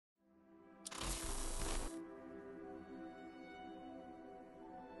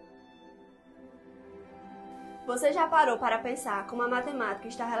Você já parou para pensar como a matemática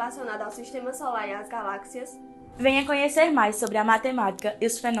está relacionada ao sistema solar e às galáxias? Venha conhecer mais sobre a matemática e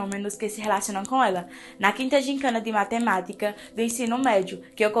os fenômenos que se relacionam com ela, na 5ª Gincana de Matemática do Ensino Médio,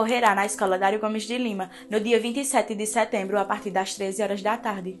 que ocorrerá na Escola Dário Gomes de Lima, no dia 27 de setembro, a partir das 13 horas da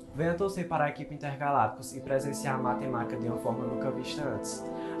tarde. Venha torcer para a equipe Intergalácticos e presenciar a matemática de uma forma nunca vista antes,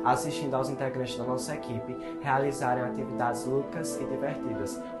 assistindo aos integrantes da nossa equipe realizarem atividades lúdicas e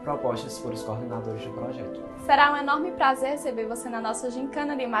divertidas, propostas por os coordenadores do projeto. Será um enorme prazer receber você na nossa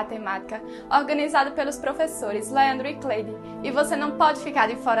Gincana de Matemática, organizada pelos professores Leandro e Cleide, e você não pode ficar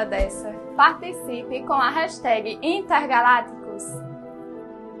de fora dessa. Participe com a hashtag Intergalácticos.